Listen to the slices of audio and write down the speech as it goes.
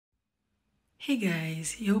Hey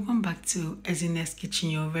guys, you're welcome back to Ezines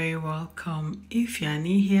Kitchen. You're very welcome. If you're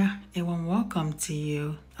new here, a warm welcome to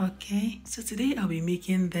you. Okay, so today I'll be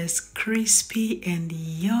making this crispy and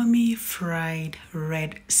yummy fried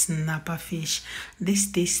red snapper fish.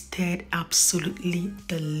 This tasted absolutely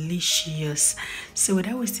delicious. So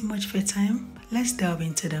without wasting much of your time, let's delve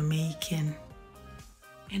into the making.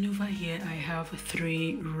 And over here I have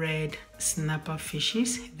 3 red snapper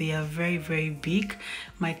fishes. They are very big.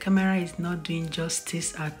 My camera is not doing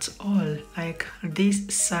justice at all. Like,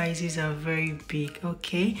 these sizes are very big.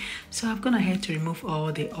 Okay, so I've gone ahead to remove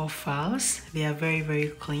all the offals. They are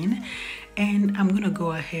very clean, and I'm gonna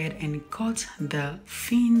go ahead and cut the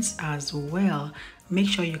fins as well. Make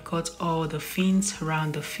sure you cut all the fins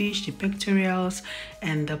around the fish, the pectorals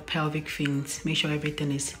and the pelvic fins. Make sure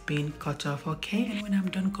everything is being cut off, okay? And when I'm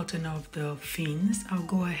done cutting off the fins, I'll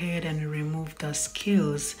go ahead and remove the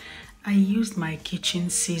scales. I used my kitchen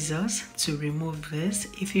scissors to remove this.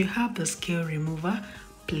 If you have the scale remover,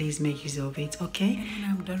 please make use of it, okay? And when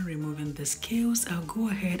I'm done removing the scales, I'll go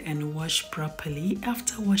ahead and wash properly.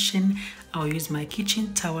 After washing, I'll use my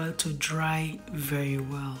kitchen towel to dry very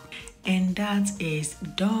well. And that is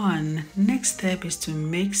done. Next step is to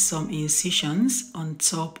make some incisions on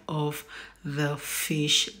top of the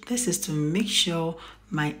fish. This is to make sure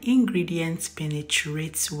my ingredients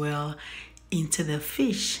penetrate well into the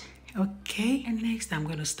fish. Okay, and next I'm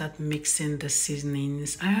going to start mixing the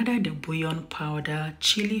seasonings. I added the bouillon powder,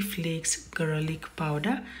 chili flakes, garlic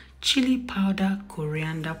powder, chili powder,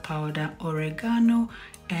 coriander powder, oregano,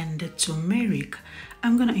 and the turmeric.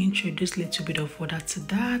 I'm going to introduce a little bit of water to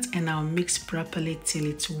that, and I'll mix properly till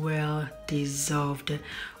it's well dissolved.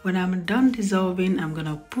 When I'm done dissolving, I'm going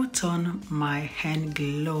to put on my hand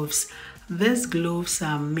gloves. These gloves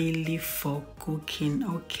are mainly for cooking,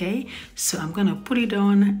 okay? So I'm gonna put it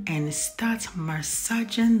on and start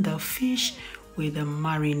massaging the fish with the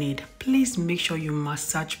marinade. Please make sure you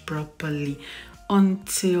massage properly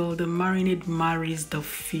until the marinade marries the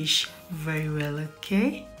fish very well,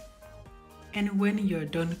 okay? And when you're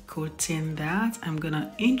done coating that, I'm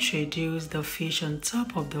gonna introduce the fish on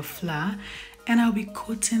top of the flour, and I'll be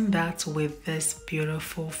coating that with this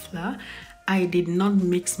beautiful flour. I did not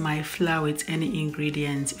mix my flour with any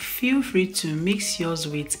ingredients. Feel free to mix yours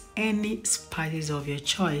with any spices of your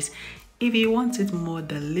choice if you want it more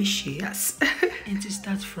delicious. And to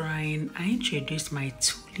start frying, I introduced my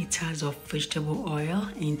 2 liters of vegetable oil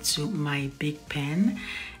into my big pan,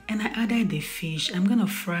 and I added the fish. I'm gonna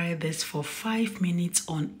fry this for 5 minutes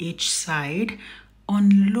on each side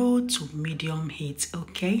on low to medium heat,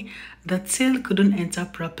 okay? The tail couldn't enter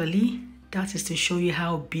properly. That is to show you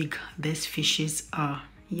how big these fishes are,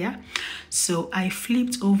 yeah? So I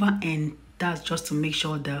flipped over, and that's just to make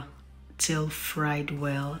sure the tail fried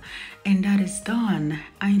well. And that is done.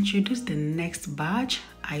 I introduced the next batch.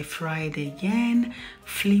 I fried again,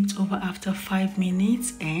 flipped over after 5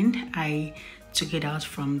 minutes, and I took it out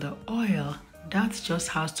from the oil. That's just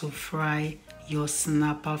how to fry your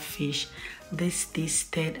snapper fish. This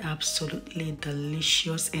tasted absolutely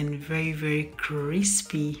delicious and very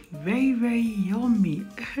crispy, very yummy.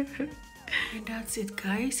 And that's it,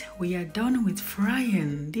 guys. We are done with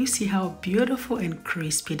frying. Do you see how beautiful and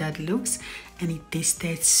crispy that looks? And it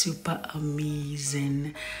tasted super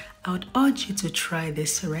amazing. I would urge you to try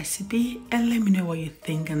this recipe and let me know what you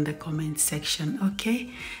think in the comment section,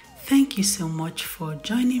 okay? Thank you so much for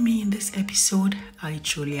joining me in this episode. I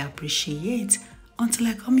truly appreciate it. Until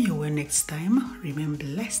I come your way next time, remain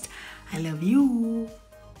blessed. I love you.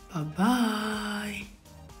 Bye-bye.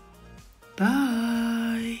 Bye.